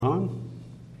On.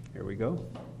 Here we go.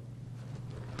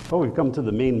 Well, we've come to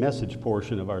the main message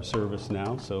portion of our service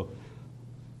now, so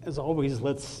as always,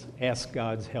 let's ask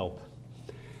God's help.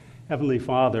 Heavenly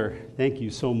Father, thank you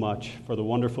so much for the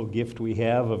wonderful gift we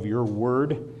have of your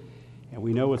word, and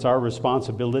we know it's our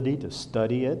responsibility to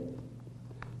study it,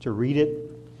 to read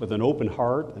it with an open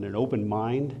heart and an open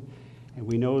mind, and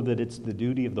we know that it's the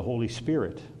duty of the Holy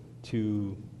Spirit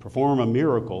to perform a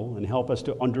miracle and help us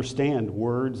to understand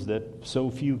words that so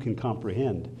few can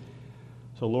comprehend.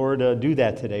 So Lord, do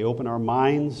that today. Open our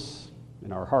minds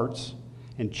and our hearts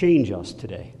and change us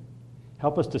today.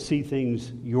 Help us to see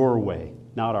things your way,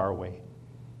 not our way.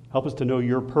 Help us to know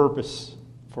your purpose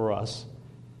for us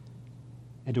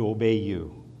and to obey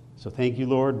you. So thank you,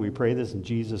 Lord. We pray this in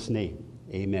Jesus' name.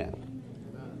 Amen.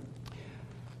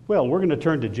 Well, we're going to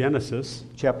turn to Genesis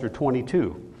chapter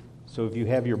 22. So if you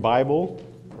have your Bible,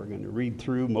 we're going to read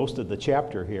through most of the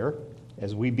chapter here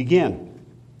as we begin.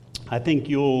 I think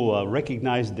you'll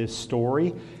recognize this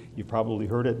story. You've probably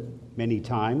heard it many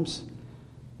times,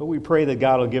 but we pray that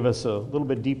God will give us a little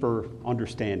bit deeper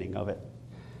understanding of it.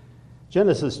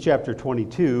 Genesis chapter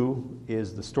 22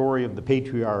 is the story of the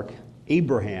patriarch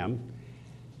Abraham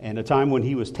and a time when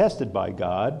he was tested by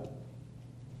God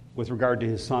with regard to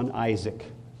his son Isaac.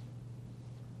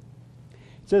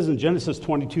 It says in Genesis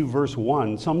 22, verse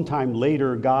 1, sometime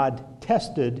later God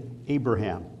tested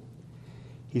Abraham.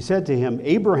 He said to him,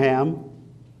 "Abraham,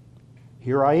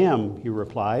 here I am," he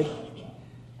replied.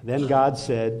 Then God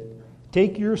said,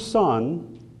 "Take your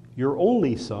son, your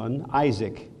only son,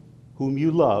 Isaac, whom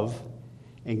you love,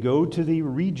 and go to the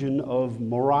region of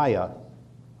Moriah.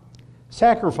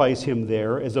 Sacrifice him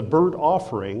there as a burnt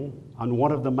offering on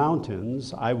one of the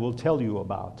mountains I will tell you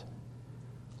about."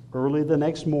 Early the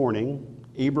next morning,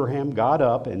 Abraham got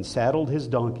up and saddled his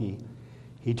donkey.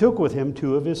 He took with him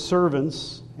 2 of his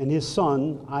servants and his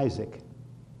son Isaac.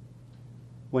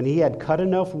 When he had cut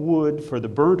enough wood for the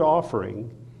burnt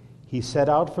offering, he set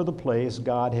out for the place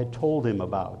God had told him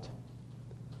about.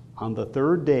 On the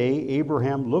 3rd day,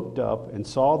 Abraham looked up and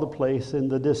saw the place in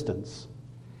the distance.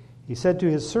 He said to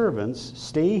his servants,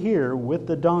 "Stay here with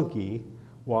the donkey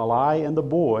while I and the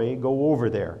boy go over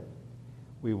there.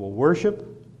 We will worship,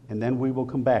 and then we will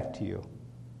come back to you."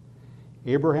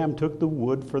 Abraham took the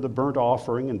wood for the burnt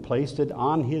offering and placed it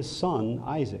on his son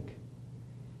Isaac,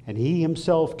 and he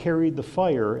himself carried the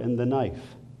fire and the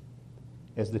knife.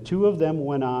 As the 2 of them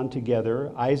went on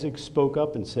together, Isaac spoke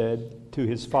up and said to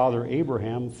his father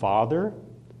Abraham, "Father?"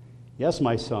 "Yes,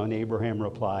 my son," Abraham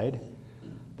replied.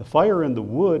 "The fire and the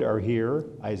wood are here,"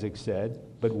 Isaac said,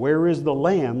 "but where is the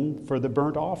lamb for the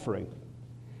burnt offering?"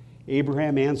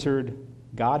 Abraham answered,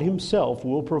 "God himself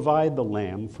will provide the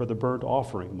lamb for the burnt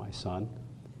offering, my son."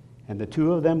 And the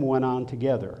 2 of them went on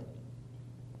together.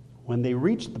 When they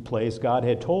reached the place God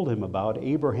had told him about,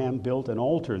 Abraham built an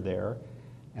altar there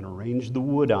and arranged the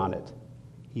wood on it.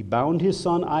 He bound his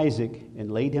son Isaac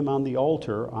and laid him on the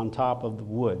altar on top of the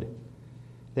wood.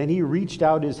 Then he reached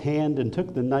out his hand and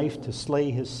took the knife to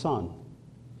slay his son.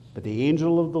 But the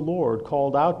angel of the Lord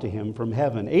called out to him from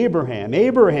heaven, "Abraham,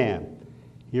 Abraham!"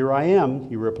 "Here I am,"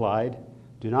 he replied.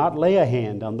 "Do not lay a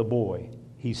hand on the boy,"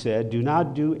 he said. "Do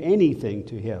not do anything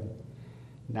to him.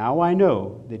 Now I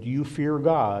know that you fear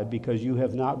God because you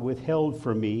have not withheld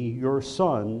from me your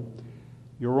son,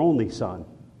 your only son."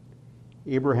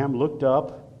 Abraham looked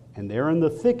up, and there in the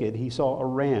thicket he saw a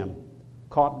ram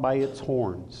caught by its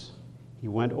horns. He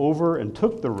went over and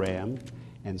took the ram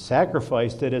and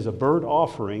sacrificed it as a burnt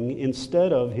offering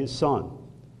instead of his son.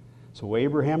 So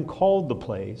Abraham called the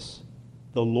place,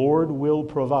 "The Lord will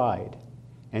provide."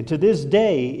 And to this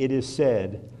day it is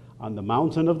said, "On the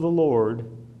mountain of the Lord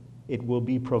it will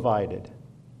be provided."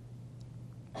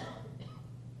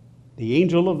 The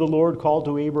angel of the Lord called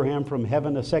to Abraham from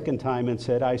heaven a second time and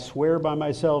said, "I swear by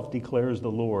myself, declares the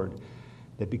Lord,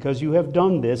 that because you have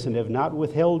done this and have not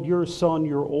withheld your son,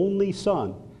 your only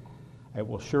son, I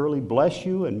will surely bless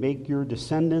you and make your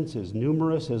descendants as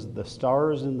numerous as the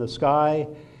stars in the sky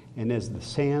and as the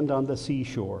sand on the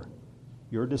seashore.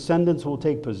 Your descendants will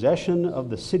take possession of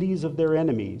the cities of their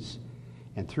enemies,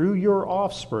 and through your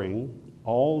offspring,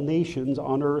 all nations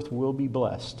on earth will be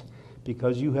blessed,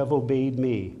 because you have obeyed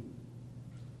me."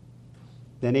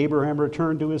 Then Abraham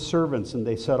returned to his servants, and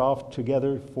they set off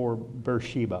together for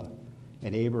Beersheba,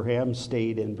 and Abraham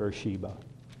stayed in Beersheba.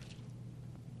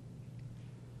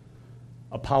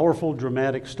 A powerful,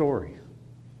 dramatic story,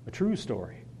 a true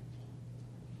story.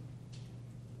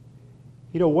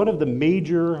 You know, one of the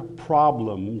major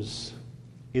problems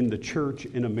in the church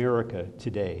in America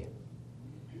today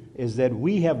is that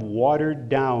we have watered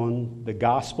down the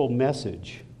gospel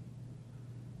message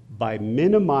by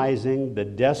minimizing the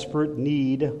desperate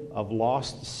need of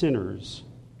lost sinners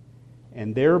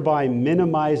and thereby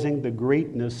minimizing the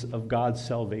greatness of God's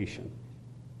salvation.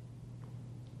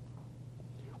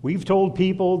 We've told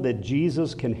people that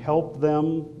Jesus can help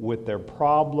them with their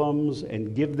problems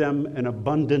and give them an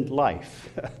abundant life,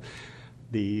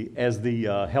 as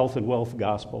the health and wealth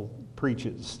gospel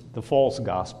preaches, the false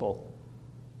gospel.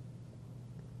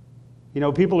 You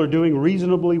know, people are doing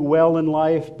reasonably well in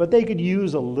life, but they could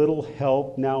use a little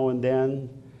help now and then.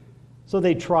 So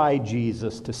they try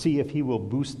Jesus to see if he will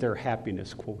boost their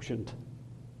happiness quotient.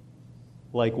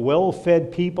 Like well-fed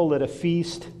people at a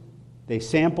feast, they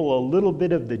sample a little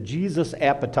bit of the Jesus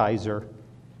appetizer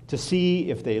to see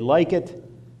if they like it,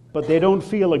 but they don't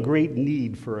feel a great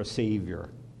need for a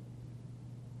Savior.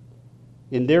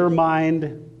 In their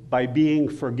mind, by being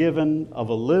forgiven of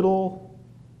a little,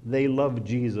 they love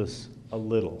Jesus a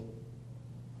little.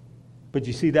 But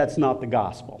you see, that's not the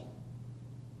gospel.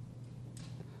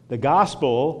 The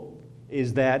gospel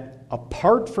is that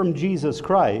apart from Jesus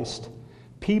Christ,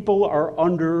 people are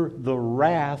under the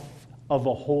wrath of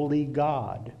a holy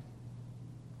God.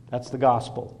 That's the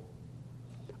gospel.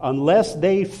 Unless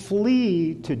they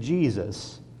flee to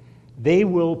Jesus, they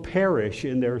will perish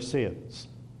in their sins.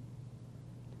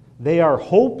 They are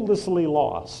hopelessly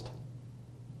lost.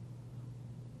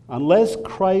 Unless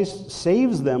Christ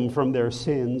saves them from their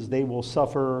sins, they will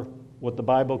suffer what the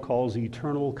Bible calls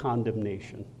eternal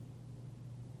condemnation.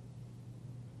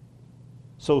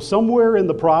 So somewhere in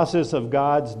the process of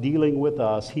God's dealing with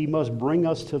us, he must bring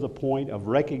us to the point of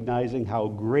recognizing how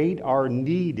great our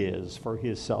need is for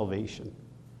his salvation.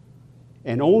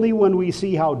 And only when we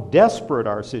see how desperate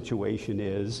our situation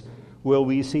is, will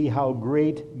we see how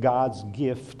great God's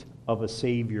gift of a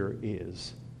Savior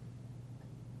is.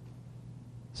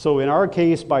 So in our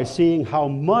case, by seeing how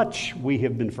much we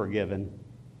have been forgiven,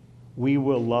 we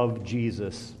will love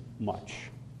Jesus much.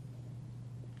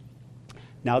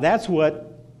 Now that's what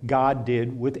God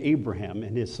did with Abraham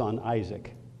and his son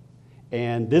Isaac.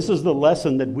 And this is the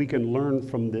lesson that we can learn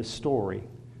from this story.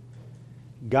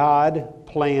 God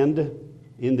planned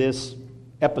in this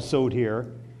episode here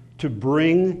to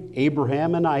bring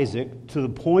Abraham and Isaac to the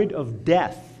point of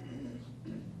death.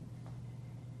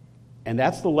 And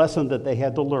that's the lesson that they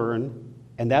had to learn,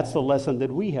 and that's the lesson that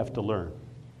we have to learn.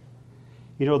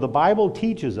 You know, the Bible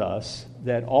teaches us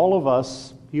that all of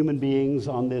us, human beings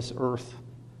on this earth,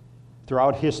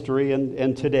 throughout history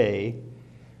and today,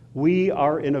 we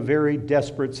are in a very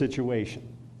desperate situation.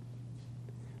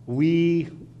 We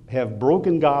have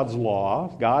broken God's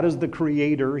law. God is the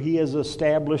creator. He has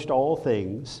established all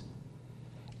things.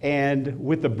 And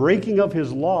with the breaking of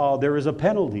his law, there is a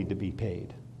penalty to be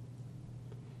paid.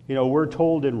 You know, we're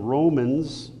told in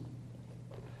Romans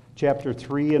chapter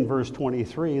 3 and verse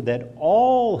 23 that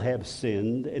all have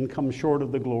sinned and come short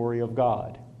of the glory of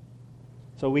God.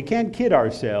 So we can't kid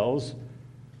ourselves.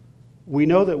 We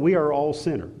know that we are all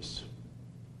sinners,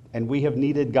 and we have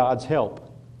needed God's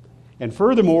help. And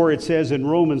furthermore, it says in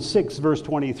Romans 6 verse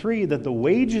 23 that the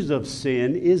wages of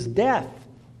sin is death.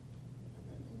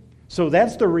 So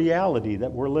that's the reality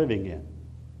that we're living in.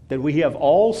 That we have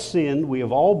all sinned, we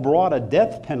have all brought a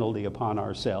death penalty upon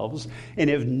ourselves, and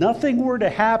if nothing were to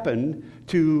happen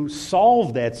to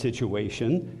solve that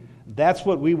situation, that's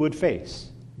what we would face,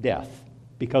 death,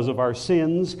 because of our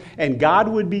sins, and God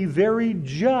would be very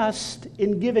just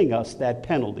in giving us that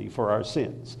penalty for our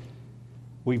sins.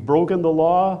 We've broken the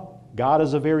law. God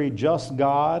is a very just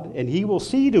God, and he will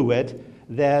see to it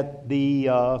that the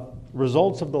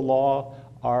results of the law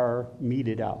are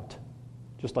meted out.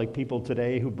 Just like people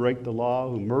today who break the law,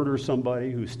 who murder somebody,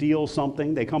 who steal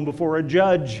something, they come before a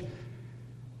judge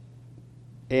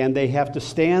and they have to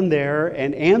stand there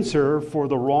and answer for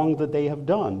the wrong that they have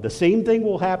done. The same thing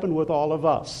will happen with all of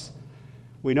us.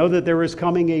 We know that there is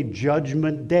coming a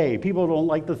judgment day. People don't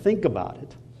like to think about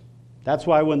it. That's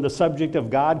why when the subject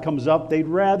of God comes up, they'd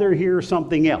rather hear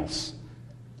something else.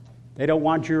 They don't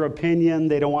want your opinion.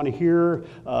 They don't want to hear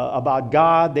about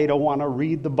God. They don't want to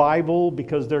read the Bible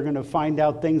because they're going to find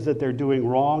out things that they're doing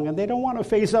wrong, and they don't want to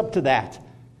face up to that.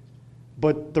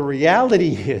 But the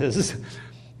reality is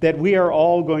that we are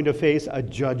all going to face a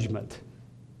judgment.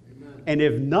 Amen. And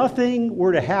if nothing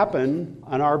were to happen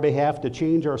on our behalf to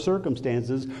change our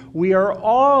circumstances, we are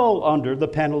all under the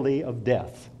penalty of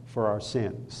death for our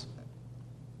sins.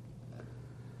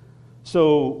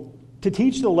 So, to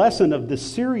teach the lesson of the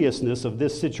seriousness of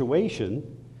this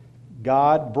situation,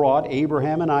 God brought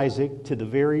Abraham and Isaac to the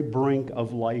very brink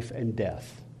of life and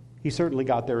death. He certainly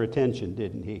got their attention,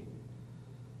 didn't he?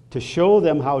 To show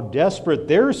them how desperate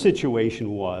their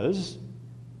situation was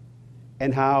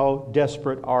and how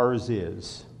desperate ours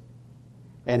is.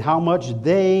 and how much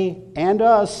they and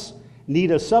us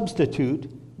need a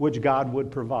substitute which God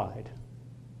would provide.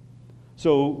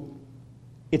 So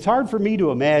it's hard for me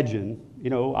to imagine,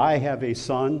 I have a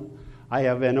son, I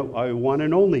have a one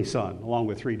and only son, along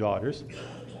with 3 daughters.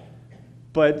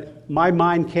 But my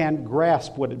mind can't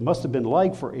grasp what it must have been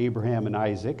like for Abraham and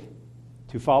Isaac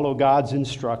to follow God's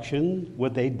instruction,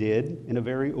 what they did in a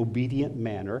very obedient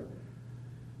manner.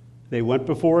 They went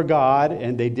before God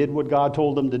and they did what God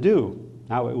told them to do.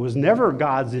 Now, it was never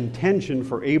God's intention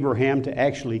for Abraham to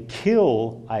actually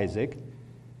kill Isaac,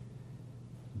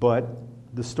 but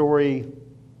the story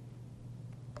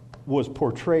was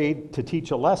portrayed to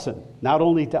teach a lesson, not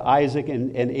only to Isaac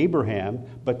and Abraham,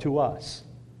 but to us.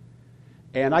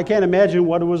 And I can't imagine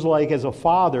what it was like as a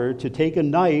father to take a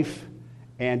knife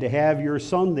and to have your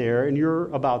son there and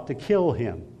you're about to kill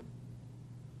him.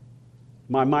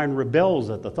 My mind rebels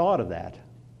at the thought of that.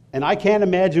 And I can't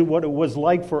imagine what it was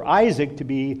like for Isaac to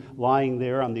be lying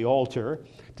there on the altar,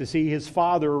 to see his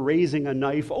father raising a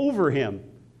knife over him,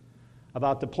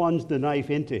 about to plunge the knife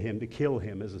into him to kill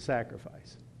him as a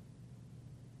sacrifice.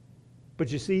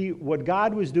 But you see, what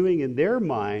God was doing in their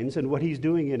minds and what he's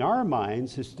doing in our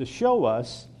minds is to show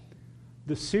us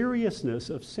the seriousness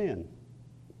of sin.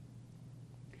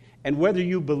 And whether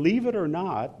you believe it or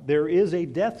not, there is a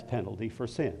death penalty for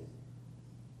sin.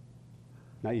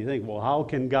 Now you think, well, how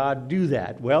can God do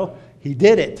that? Well, he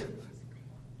did it.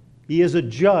 He is a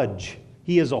judge.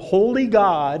 He is a holy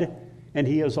God, and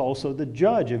he is also the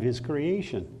judge of his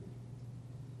creation.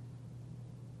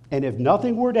 And if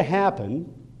nothing were to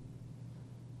happen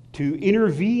to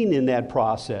intervene in that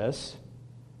process,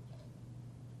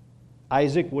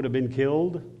 Isaac would have been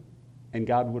killed, and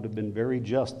God would have been very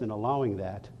just in allowing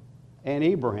that. And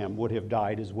Abraham would have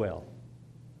died as well,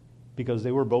 because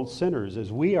they were both sinners,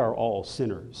 as we are all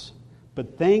sinners.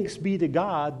 But thanks be to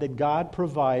God that God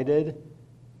provided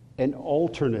an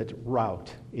alternate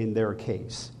route in their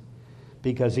case,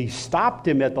 because he stopped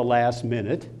him at the last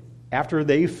minute after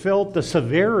they felt the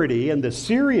severity and the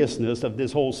seriousness of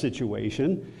this whole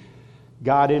situation.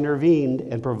 God intervened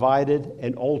and provided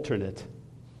an alternate.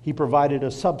 He provided a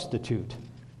substitute.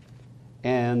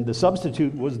 And the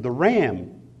substitute was the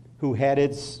ram, who had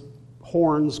its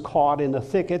horns caught in a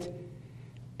thicket.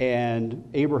 And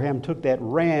Abraham took that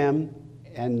ram,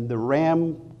 and the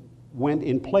ram went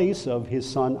in place of his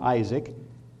son Isaac.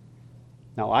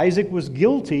 Now, Isaac was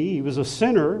guilty. He was a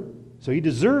sinner, so he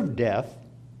deserved death.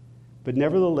 But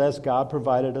nevertheless, God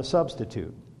provided a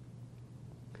substitute.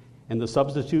 And the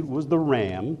substitute was the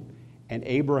ram, and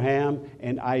Abraham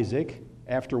and Isaac,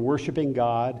 after worshiping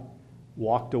God,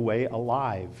 walked away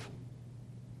alive.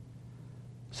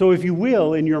 So if you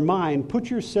will, in your mind, put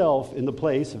yourself in the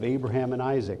place of Abraham and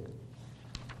Isaac,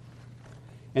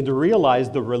 and to realize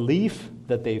the relief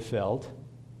that they felt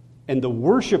and the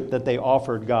worship that they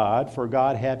offered God for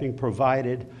God having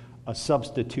provided a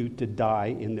substitute to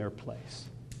die in their place.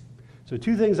 So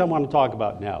 2 things I want to talk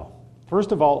about now.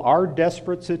 First of all, our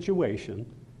desperate situation,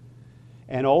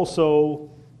 and also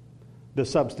the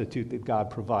substitute that God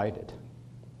provided.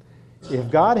 If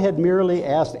God had merely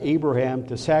asked Abraham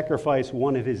to sacrifice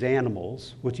one of his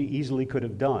animals, which he easily could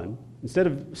have done, instead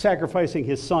of sacrificing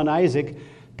his son Isaac,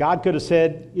 God could have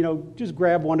said, just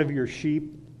grab one of your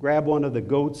sheep, grab one of the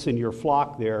goats in your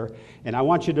flock there, and I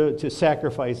want you to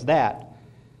sacrifice that.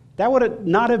 That would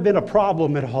not have been a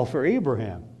problem at all for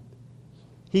Abraham.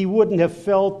 He wouldn't have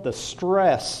felt the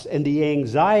stress and the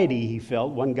anxiety he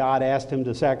felt when God asked him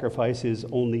to sacrifice his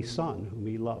only son, whom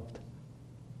he loved.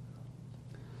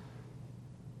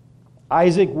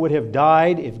 Isaac would have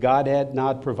died if God had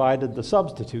not provided the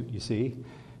substitute, you see.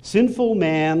 Sinful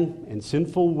man and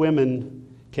sinful women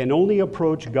can only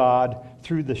approach God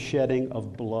through the shedding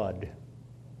of blood.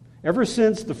 Ever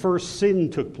since the first sin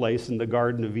took place in the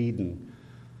Garden of Eden,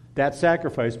 that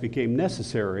sacrifice became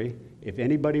necessary if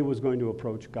anybody was going to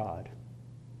approach God.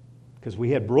 Because we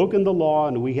had broken the law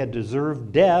and we had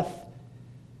deserved death,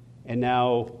 and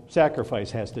now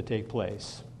sacrifice has to take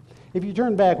place. If you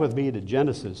turn back with me to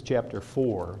Genesis chapter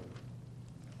 4.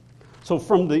 So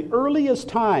from the earliest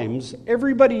times,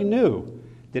 everybody knew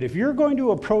that if you're going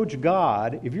to approach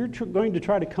God, if you're going to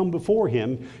try to come before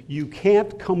him, you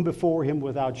can't come before him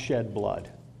without shed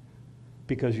blood.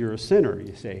 Because you're a sinner,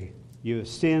 you say. You have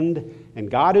sinned,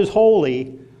 and God is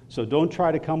holy, so don't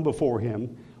try to come before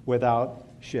him without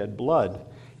shed blood.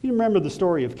 You remember the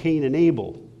story of Cain and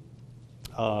Abel,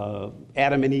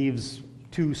 Adam and Eve's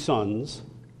 2 sons.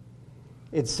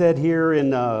 It's said here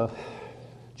in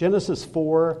Genesis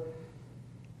 4,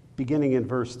 beginning in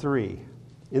verse 3.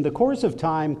 In the course of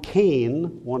time,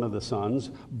 Cain, one of the sons,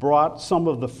 brought some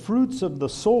of the fruits of the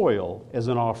soil as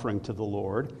an offering to the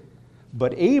Lord.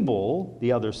 But Abel,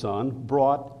 the other son,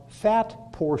 brought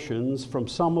fat portions from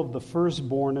some of the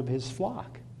firstborn of his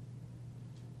flock.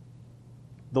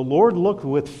 The Lord looked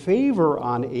with favor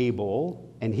on Abel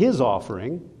and his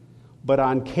offering, but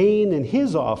on Cain and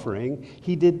his offering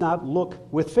he did not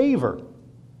look with favor.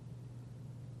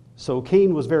 So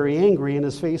Cain was very angry and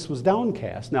his face was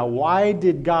downcast. Now, why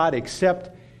did God accept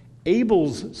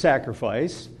Abel's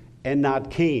sacrifice and not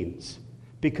Cain's?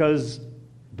 Because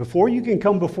before you can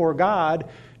come before God,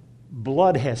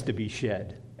 blood has to be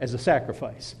shed as a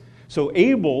sacrifice. So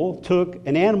Abel took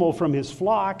an animal from his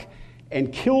flock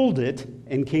and killed it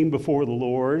and came before the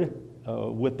Lord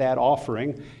with that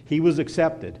offering. He was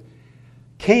accepted.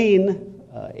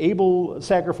 Abel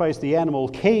sacrificed the animal.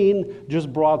 Cain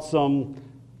just brought some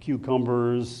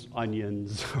cucumbers,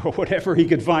 onions, or whatever he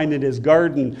could find in his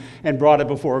garden and brought it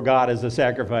before God as a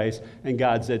sacrifice. And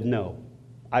God said, no,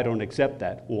 I don't accept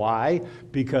that. Why?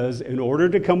 Because in order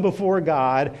to come before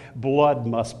God, blood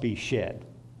must be shed.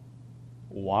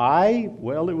 Why?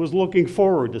 Well, it was looking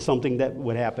forward to something that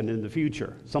would happen in the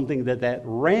future, something that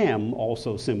ram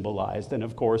also symbolized. And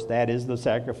of course, that is the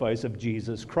sacrifice of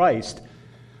Jesus Christ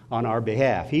on our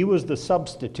behalf. He was the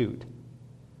substitute.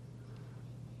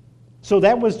 So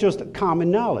that was just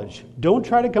common knowledge. Don't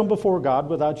try to come before God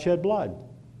without shed blood.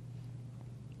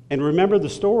 And remember the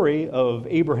story of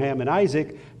Abraham and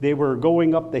Isaac. They were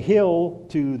going up the hill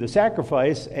to the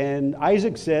sacrifice, and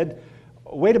Isaac said,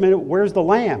 wait a minute, where's the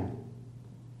lamb?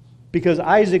 Because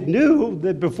Isaac knew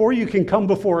that before you can come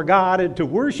before God and to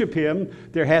worship him,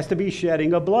 there has to be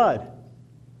shedding of blood.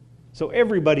 So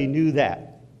everybody knew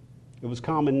that. It was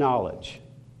common knowledge.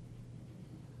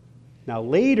 Now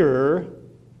later,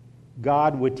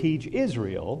 God would teach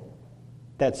Israel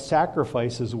that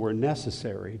sacrifices were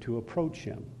necessary to approach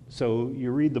him. So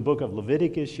you read the book of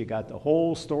Leviticus, you got the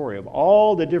whole story of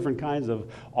all the different kinds of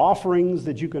offerings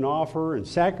that you can offer and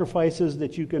sacrifices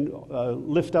that you can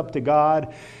lift up to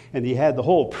God. And you had the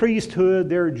whole priesthood.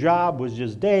 Their job was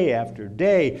just day after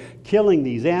day killing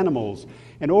these animals.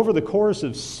 And over the course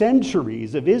of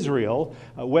centuries of Israel,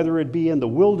 whether it be in the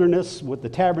wilderness with the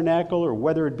tabernacle or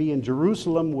whether it be in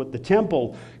Jerusalem with the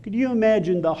temple, could you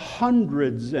imagine the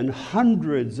hundreds and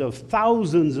hundreds of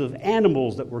thousands of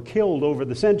animals that were killed over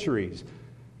the centuries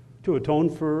to atone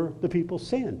for the people's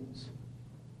sins?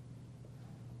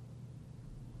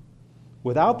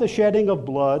 Without the shedding of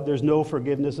blood, there's no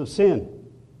forgiveness of sin.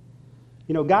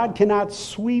 You know, God cannot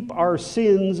sweep our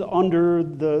sins under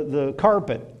the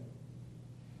carpet.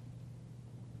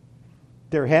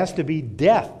 There has to be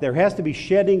death. There has to be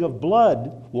shedding of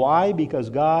blood. Why? Because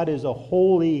God is a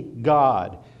holy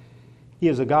God. He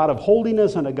is a God of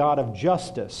holiness and a God of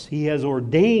justice. He has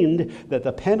ordained that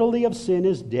the penalty of sin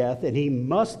is death, and he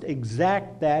must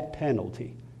exact that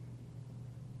penalty.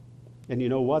 And you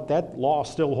know what? That law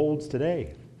still holds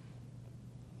today.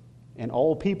 And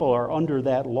all people are under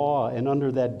that law and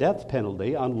under that death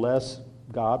penalty unless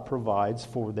God provides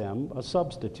for them a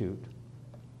substitute.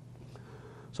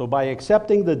 So by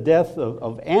accepting the death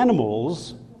of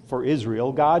animals for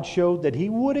Israel, God showed that he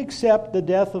would accept the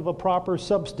death of a proper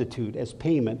substitute as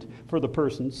payment for the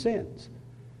person's sins.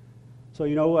 So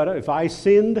you know what? If I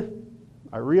sinned,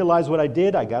 I realized what I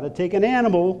did, I got to take an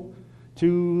animal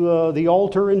to the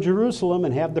altar in Jerusalem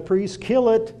and have the priest kill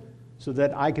it so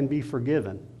that I can be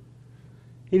forgiven.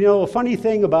 You know, a funny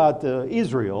thing about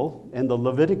Israel and the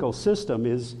Levitical system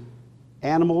is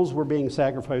animals were being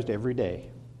sacrificed every day.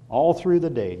 All through the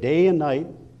day and night,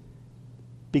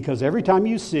 because every time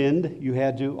you sinned, you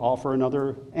had to offer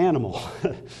another animal.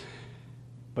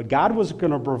 But God was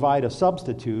going to provide a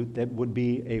substitute that would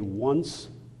be a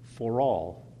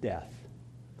once-for-all death.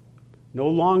 No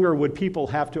longer would people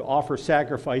have to offer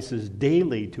sacrifices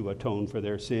daily to atone for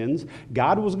their sins.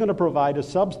 God was going to provide a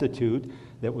substitute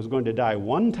that was going to die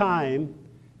one time,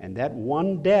 and that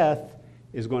one death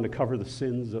is going to cover the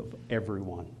sins of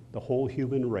everyone. The whole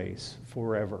human race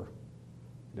forever.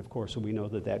 And of course, we know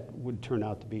that would turn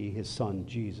out to be his son,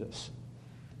 Jesus.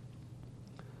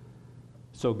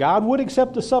 So God would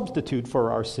accept a substitute for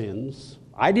our sins.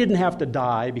 I didn't have to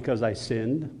die because I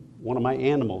sinned. One of my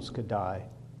animals could die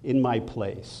in my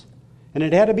place. And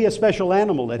it had to be a special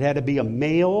animal. It had to be a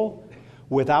male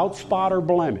without spot or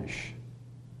blemish.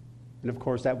 And of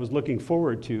course, that was looking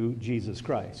forward to Jesus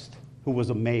Christ, who was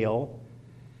a male,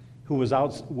 who was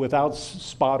without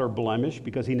spot or blemish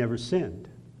because he never sinned.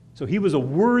 So he was a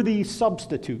worthy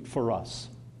substitute for us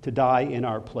to die in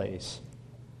our place.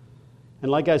 And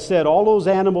like I said, all those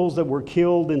animals that were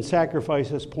killed in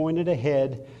sacrifices pointed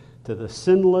ahead to the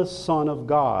sinless Son of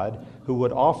God who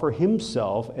would offer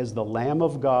himself as the Lamb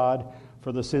of God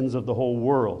for the sins of the whole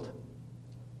world.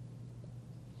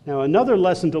 Now, another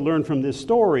lesson to learn from this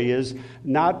story is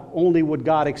not only would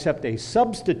God accept a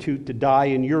substitute to die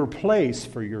in your place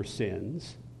for your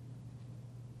sins,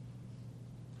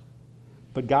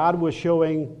 but God was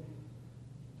showing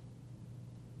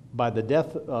by the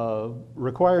death,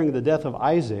 requiring the death of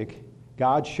Isaac,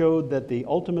 God showed that the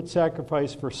ultimate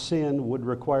sacrifice for sin would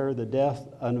require the death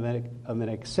of an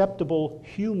acceptable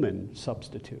human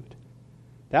substitute.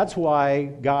 That's why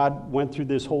God went through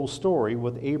this whole story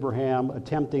with Abraham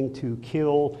attempting to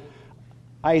kill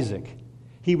Isaac.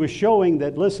 He was showing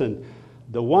that, listen,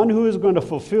 the one who is going to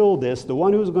fulfill this, the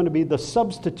one who is going to be the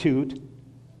substitute,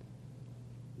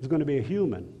 is going to be a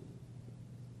human,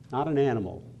 not an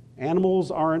animal. Animals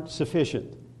aren't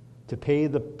sufficient to pay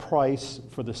the price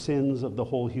for the sins of the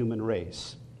whole human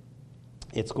race.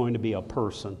 It's going to be a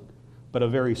person, but a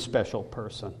very special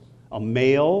person. A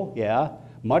male, yeah.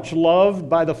 Much loved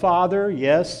by the Father,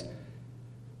 yes.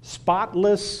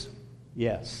 Spotless,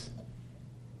 yes.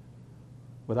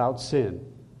 Without sin.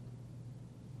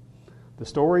 The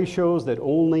story shows that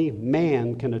only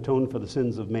man can atone for the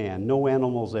sins of man. No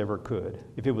animals ever could.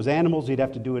 If it was animals, you'd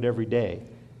have to do it every day.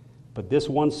 But this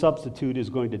one substitute is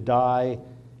going to die,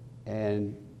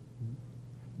 and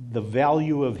the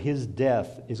value of his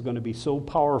death is going to be so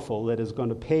powerful that it's going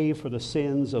to pay for the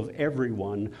sins of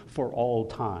everyone for all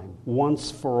time.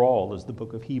 Once for all, as the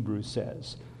book of Hebrews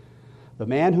says. The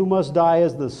man who must die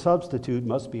as the substitute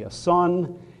must be a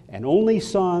son, an only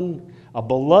son, a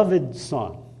beloved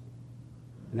son.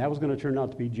 And that was going to turn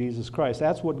out to be Jesus Christ.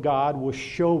 That's what God was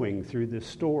showing through this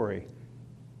story.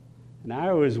 And I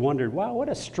always wondered, wow, what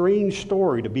a strange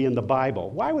story to be in the Bible.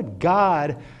 Why would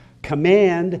God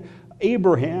command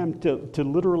Abraham to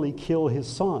literally kill his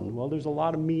son? Well, there's a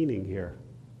lot of meaning here.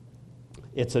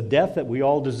 It's a death that we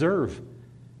all deserve.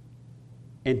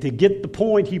 And to get the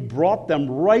point, he brought them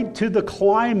right to the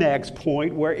climax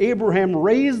point where Abraham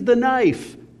raised the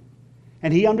knife.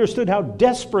 And he understood how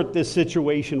desperate this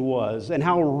situation was and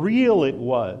how real it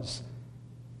was.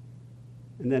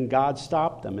 And then God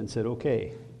stopped them and said,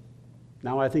 okay,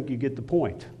 now I think you get the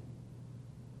point.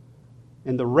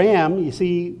 And the ram, you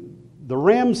see, the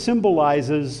ram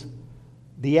symbolizes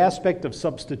the aspect of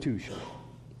substitution.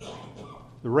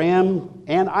 The ram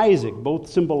and Isaac both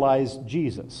symbolize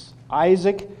Jesus.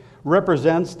 Isaac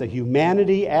represents the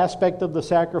humanity aspect of the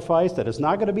sacrifice, that it's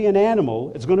not going to be an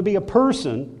animal, it's going to be a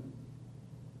person.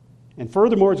 And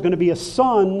furthermore, it's going to be a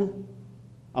son,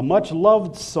 a much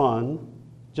loved son,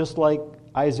 just like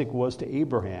Isaac was to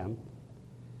Abraham.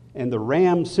 And the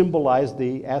ram symbolized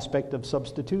the aspect of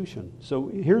substitution. So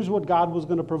here's what God was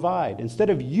going to provide. Instead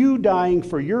of you dying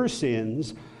for your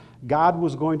sins, God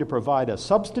was going to provide a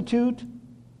substitute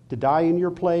to die in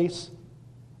your place,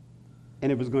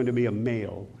 and it was going to be a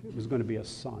male. It was going to be a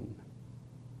son.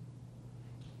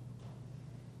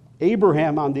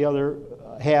 Abraham, on the other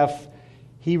half,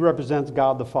 he represents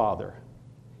God the Father.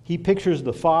 He pictures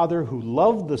the Father who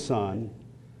loved the Son,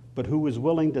 but who was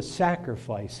willing to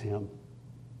sacrifice him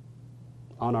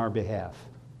on our behalf.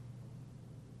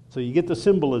 So you get the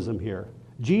symbolism here.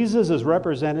 Jesus is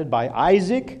represented by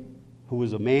Isaac, who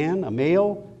was a man, a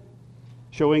male,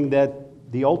 showing that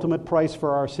the ultimate price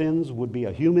for our sins would be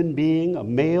a human being, a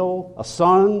male, a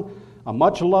son, a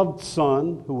much-loved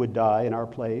son who would die in our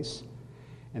place.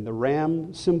 And the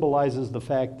ram symbolizes the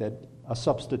fact that a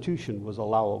substitution was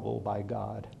allowable by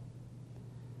God.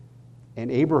 And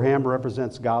Abraham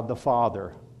represents God the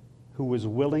Father, who was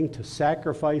willing to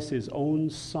sacrifice his own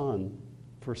son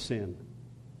for sin.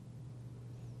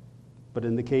 But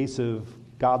in the case of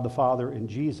God the Father and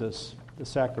Jesus, the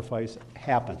sacrifice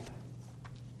happened.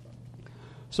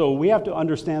 So we have to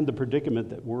understand the predicament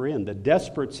that we're in, the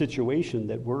desperate situation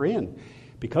that we're in.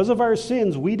 Because of our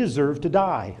sins, we deserve to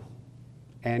die.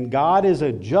 And God is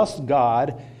a just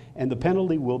God, and the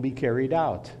penalty will be carried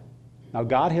out. Now,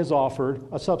 God has offered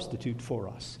a substitute for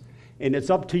us. And it's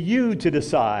up to you to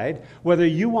decide whether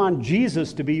you want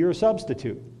Jesus to be your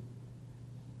substitute.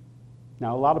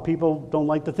 Now, a lot of people don't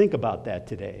like to think about that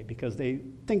today because they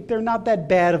think they're not that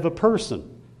bad of a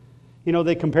person. You know,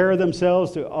 they compare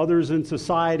themselves to others in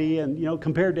society, and, you know,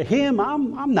 compared to him,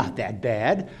 I'm not that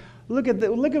bad. Look at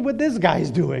what this guy's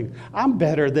doing. I'm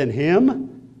better than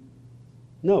him.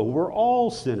 No, we're all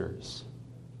sinners.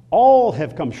 All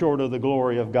have come short of the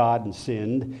glory of God and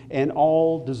sinned, and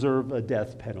all deserve a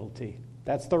death penalty.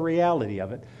 That's the reality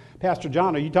of it. Pastor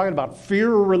John, are you talking about fear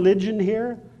religion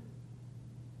here?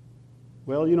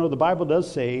 Well, you know, the Bible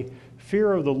does say,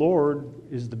 fear of the Lord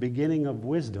is the beginning of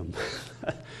wisdom.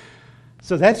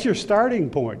 So that's your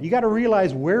starting point. You got to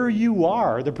realize where you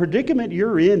are, the predicament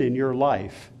you're in your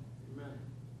life. Amen.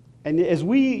 And as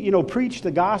we, preach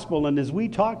the gospel and as we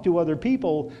talk to other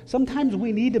people, sometimes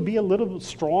we need to be a little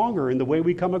stronger in the way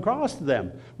we come across to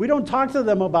them. We don't talk to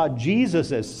them about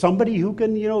Jesus as somebody who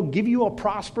can, give you a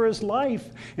prosperous life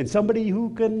and somebody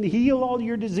who can heal all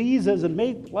your diseases and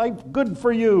make life good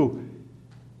for you.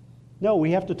 No,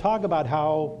 we have to talk about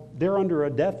how they're under a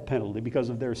death penalty because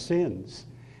of their sins.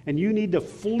 And you need to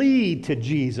flee to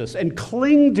Jesus and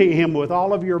cling to him with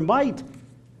all of your might,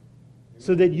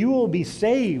 so that you will be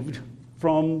saved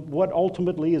from what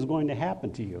ultimately is going to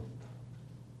happen to you.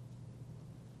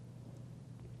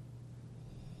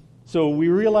 So we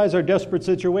realize our desperate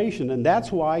situation, and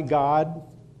that's why God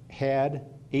had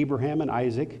Abraham and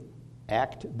Isaac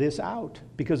act this out,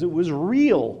 because it was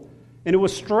real, and it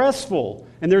was stressful,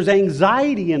 and there's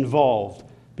anxiety involved,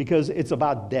 because it's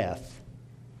about death.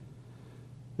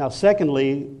 Now,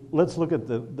 secondly, let's look at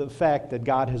the fact that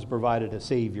God has provided a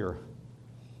Savior.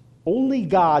 Only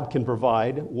God can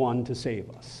provide one to save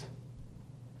us.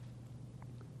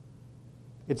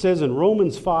 It says in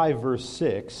Romans 5, verse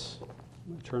 6, I'm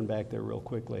going to turn back there real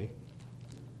quickly.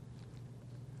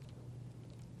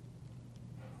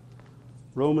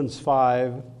 Romans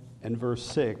 5 and verse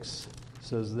 6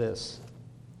 says this.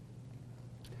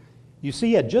 You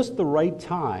see, at just the right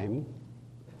time,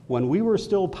 when we were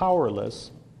still powerless,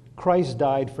 Christ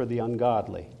died for the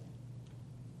ungodly.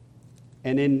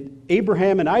 And in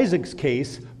Abraham and Isaac's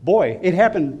case, boy, it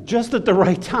happened just at the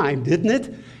right time, didn't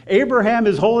it? Abraham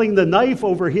is holding the knife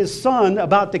over his son,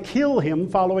 about to kill him,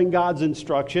 following God's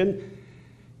instruction.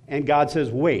 And God says,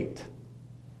 wait.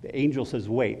 The angel says,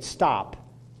 wait, stop.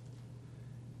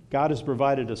 God has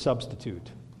provided a substitute.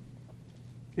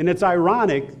 And it's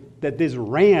ironic that this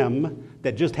ram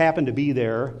that just happened to be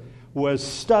there was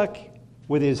stuck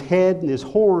with his head and his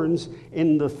horns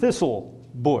in the thistle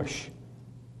bush.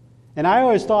 And I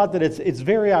always thought that it's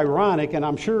very ironic, and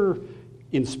I'm sure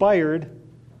inspired,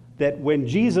 that when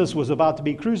Jesus was about to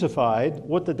be crucified,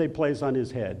 what did they place on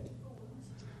his head?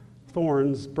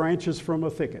 Thorns, branches from a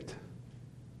thicket.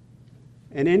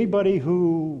 And anybody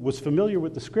who was familiar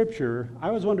with the Scripture, I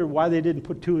always wondered why they didn't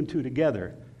put two and two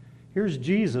together. Here's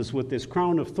Jesus with this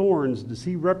crown of thorns. Does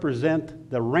he represent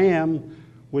the ram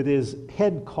with his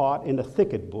head caught in a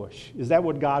thicket bush? Is that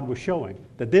what God was showing?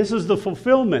 That this is the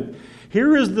fulfillment.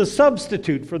 Here is the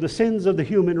substitute for the sins of the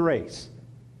human race,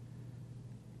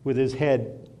 with his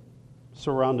head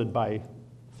surrounded by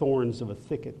thorns of a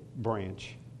thicket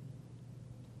branch.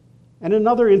 And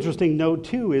another interesting note,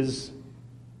 too, is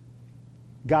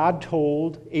God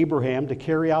told Abraham to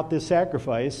carry out this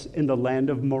sacrifice in the land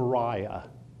of Moriah.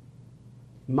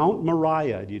 Mount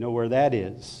Moriah, do you know where that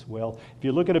is? Well, if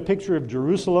you look at a picture of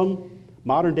Jerusalem,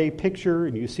 modern-day picture,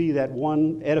 and you see that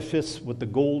one edifice with the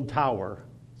gold tower,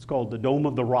 it's called the Dome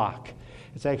of the Rock.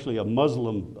 It's actually a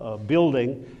Muslim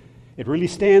building. It really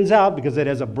stands out because it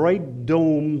has a bright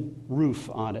dome roof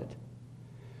on it.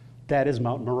 That is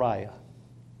Mount Moriah.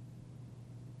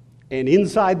 And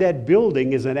inside that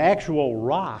building is an actual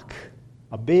rock,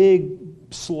 a big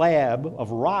slab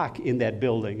of rock in that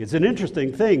building. It's an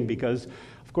interesting thing because,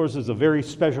 of course, it's a very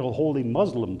special holy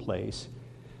Muslim place.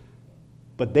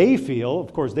 But they feel,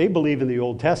 of course, they believe in the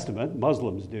Old Testament,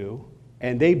 Muslims do,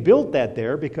 and they built that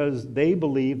there because they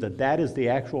believe that that is the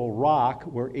actual rock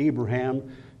where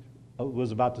Abraham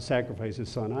was about to sacrifice his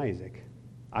son Isaac.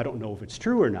 I don't know if it's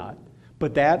true or not,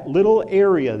 but that little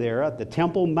area there at the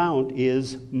Temple Mount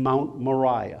is Mount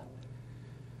Moriah.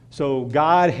 So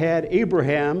God had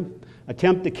Abraham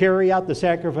attempt to carry out the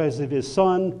sacrifice of his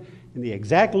son in the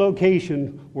exact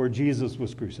location where Jesus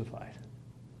was crucified.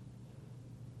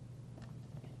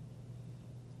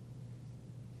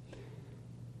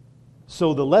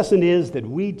 So the lesson is that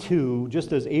we too,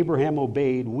 just as Abraham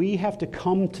obeyed, we have to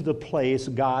come to the place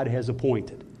God has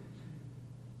appointed.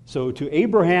 So to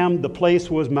Abraham, the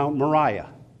place was Mount Moriah,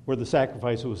 where the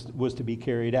sacrifice was to be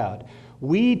carried out.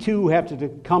 We too have to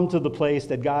come to the place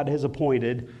that God has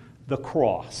appointed, the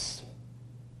cross,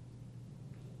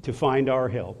 to find our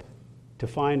help, to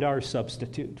find our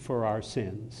substitute for our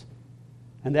sins.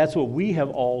 And that's what we have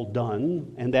all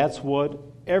done, and that's what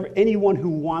anyone who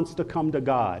wants to come to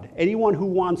God, anyone who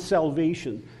wants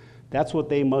salvation, that's what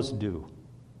they must do.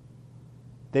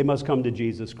 They must come to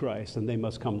Jesus Christ, and they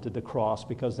must come to the cross,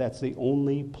 because that's the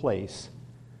only place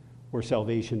where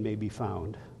salvation may be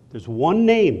found. There's one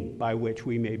name by which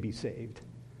we may be saved,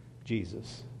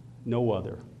 Jesus, no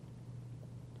other.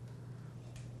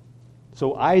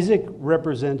 So Isaac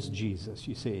represents Jesus,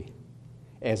 you see.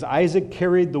 As Isaac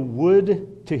carried the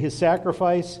wood to his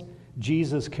sacrifice,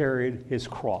 Jesus carried his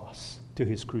cross to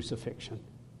his crucifixion.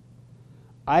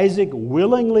 Isaac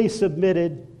willingly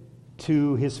submitted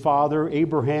to his father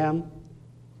Abraham,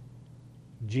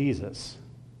 Jesus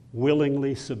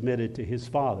willingly submitted to his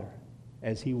Father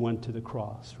as he went to the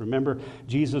cross. Remember,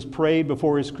 Jesus prayed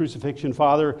before his crucifixion,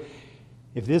 Father,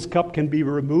 if this cup can be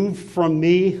removed from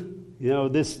me,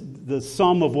 the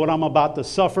sum of what I'm about to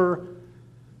suffer,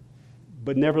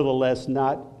 but nevertheless,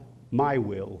 not my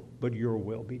will, but your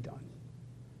will be done.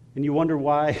 And you wonder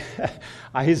why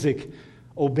Isaac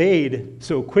obeyed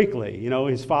so quickly.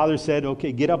 His father said,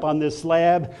 okay, get up on this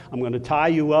slab. I'm going to tie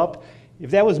you up.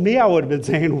 If that was me, I would have been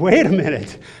saying, wait a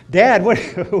minute, Dad,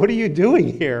 what are you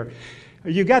doing here?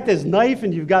 You got this knife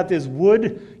and you've got this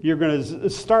wood. You're going to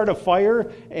start a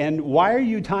fire, and why are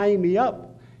you tying me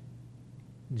up?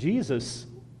 Jesus,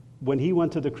 when he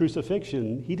went to the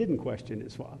crucifixion, he didn't question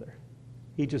his Father.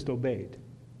 He just obeyed.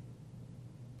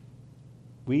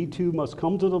 We too must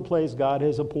come to the place God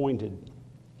has appointed,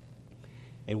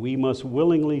 and we must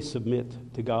willingly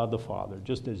submit to God the Father,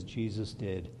 just as Jesus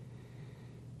did.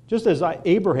 Just as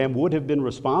Abraham would have been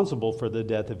responsible for the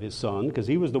death of his son, because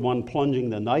he was the one plunging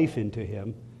the knife into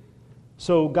him,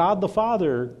 so God the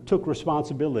Father took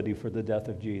responsibility for the death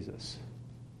of Jesus.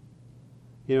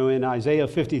 In Isaiah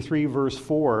 53, verse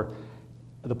 4,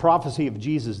 the prophecy of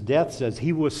Jesus' death says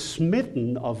he was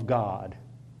smitten of God.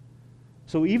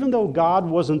 So even though God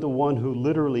wasn't the one who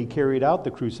literally carried out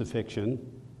the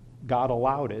crucifixion, God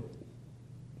allowed it.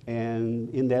 And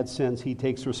in that sense, he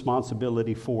takes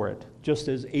responsibility for it, just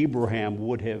as Abraham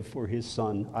would have for his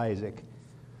son Isaac.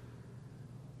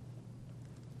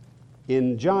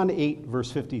 In John 8,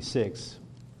 verse 56,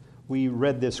 we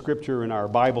read this scripture in our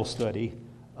Bible study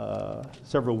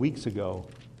several weeks ago.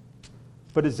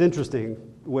 But it's interesting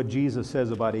what Jesus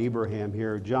says about Abraham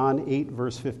here. John 8,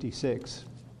 verse 56.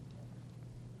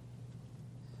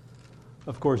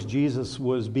 Of course, Jesus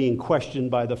was being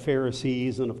questioned by the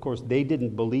Pharisees, and of course, they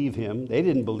didn't believe him. They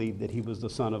didn't believe that he was the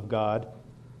Son of God.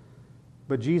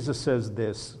 But Jesus says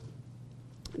this,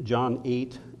 John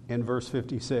 8 and verse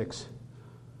 56.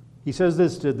 He says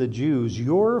this to the Jews,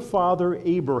 "Your father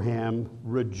Abraham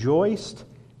rejoiced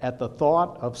at the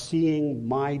thought of seeing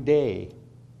my day.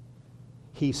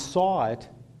 He saw it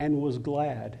and was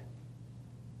glad."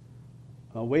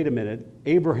 Wait a minute.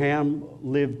 Abraham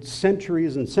lived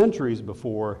centuries and centuries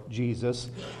before Jesus.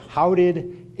 How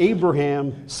did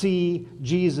Abraham see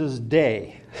Jesus'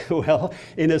 day? Well,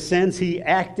 in a sense, he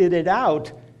acted it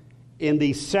out in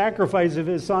the sacrifice of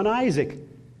his son Isaac.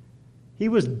 He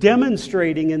was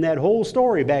demonstrating in that whole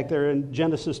story back there in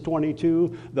Genesis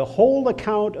 22, the whole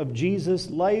account of Jesus'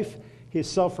 life, his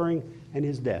suffering, and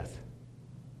his death.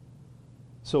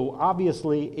 So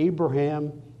obviously,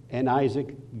 Abraham and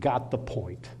Isaac got the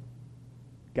point.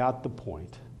 Got the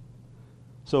point.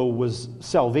 So was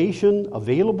salvation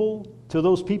available to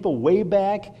those people way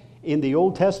back in the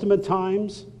Old Testament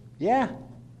times? Yeah.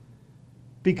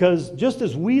 Because just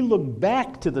as we look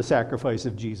back to the sacrifice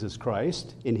of Jesus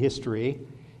Christ in history,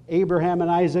 Abraham and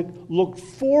Isaac looked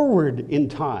forward in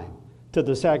time to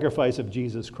the sacrifice of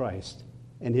Jesus Christ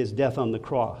and his death on the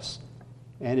cross.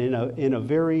 And in a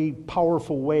very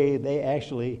powerful way, they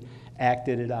actually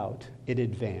acted it out in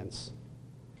advance.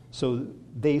 So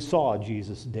they saw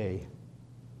Jesus' day,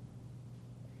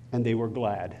 and they were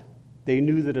glad. They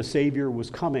knew that a Savior was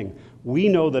coming. We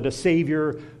know that a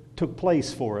Savior took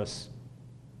place for us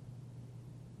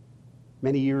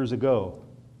many years ago.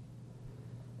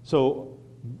 So,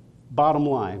 bottom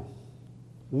line,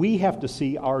 we have to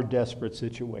see our desperate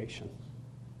situation.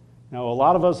 Now, a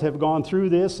lot of us have gone through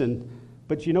this,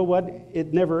 but you know what?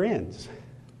 It never ends.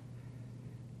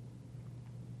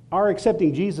 Our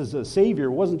accepting Jesus as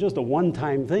Savior wasn't just a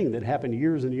one-time thing that happened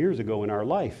years and years ago in our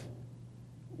life.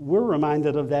 We're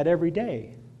reminded of that every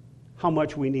day, how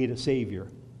much we need a Savior.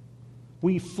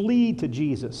 We flee to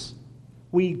Jesus.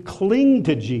 We cling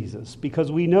to Jesus because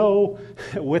we know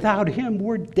without him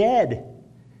we're dead.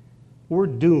 We're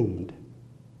doomed.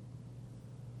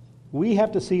 We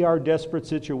have to see our desperate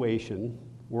situation.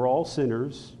 We're all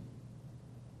sinners,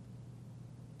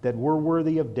 that we're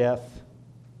worthy of death,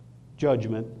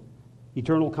 judgment,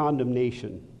 eternal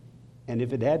condemnation. And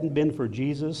if it hadn't been for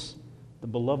Jesus, the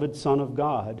beloved Son of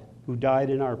God, who died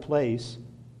in our place,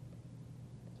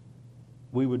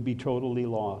 we would be totally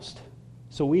lost.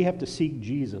 So we have to seek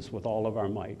Jesus with all of our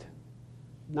might.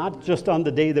 Not just on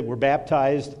the day that we're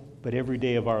baptized, but every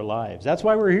day of our lives. That's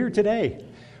why we're here today.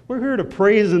 We're here to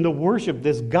praise and to worship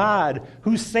this God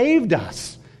who saved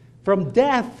us from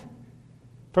death,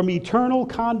 from eternal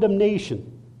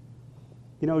condemnation.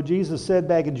 You know, Jesus said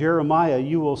back in Jeremiah,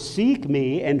 "You will seek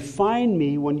me and find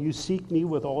me when you seek me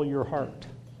with all your heart."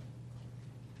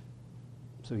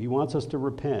 So he wants us to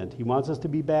repent. He wants us to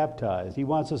be baptized. He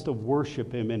wants us to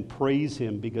worship him and praise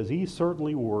him because he's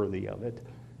certainly worthy of it.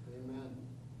 Amen.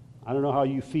 I don't know how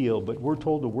you feel, but we're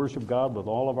told to worship God with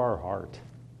all of our heart.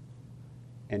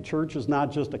 And church is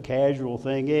not just a casual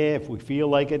thing. If we feel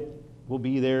like it, we'll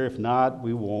be there. If not,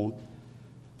 we won't.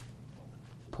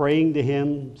 Praying to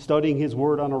Him, studying His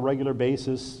Word on a regular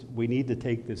basis, we need to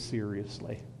take this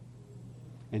seriously.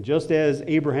 And just as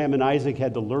Abraham and Isaac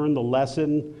had to learn the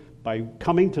lesson by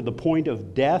coming to the point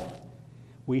of death,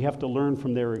 we have to learn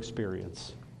from their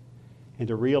experience and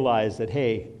to realize that,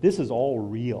 hey, this is all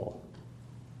real.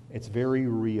 It's very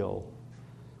real.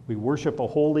 We worship a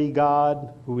holy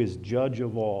God who is judge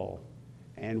of all,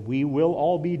 and we will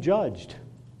all be judged.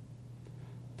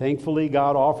 Thankfully,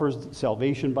 God offers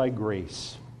salvation by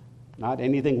grace. Not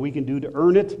anything we can do to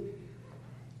earn it,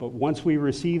 but once we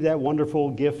receive that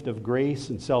wonderful gift of grace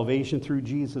and salvation through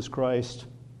Jesus Christ,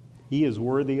 He is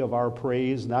worthy of our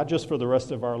praise, not just for the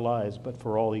rest of our lives, but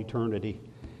for all eternity.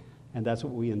 And that's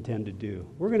what we intend to do.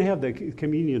 We're going to have the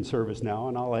communion service now,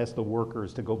 and I'll ask the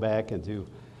workers to go back and to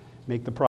make the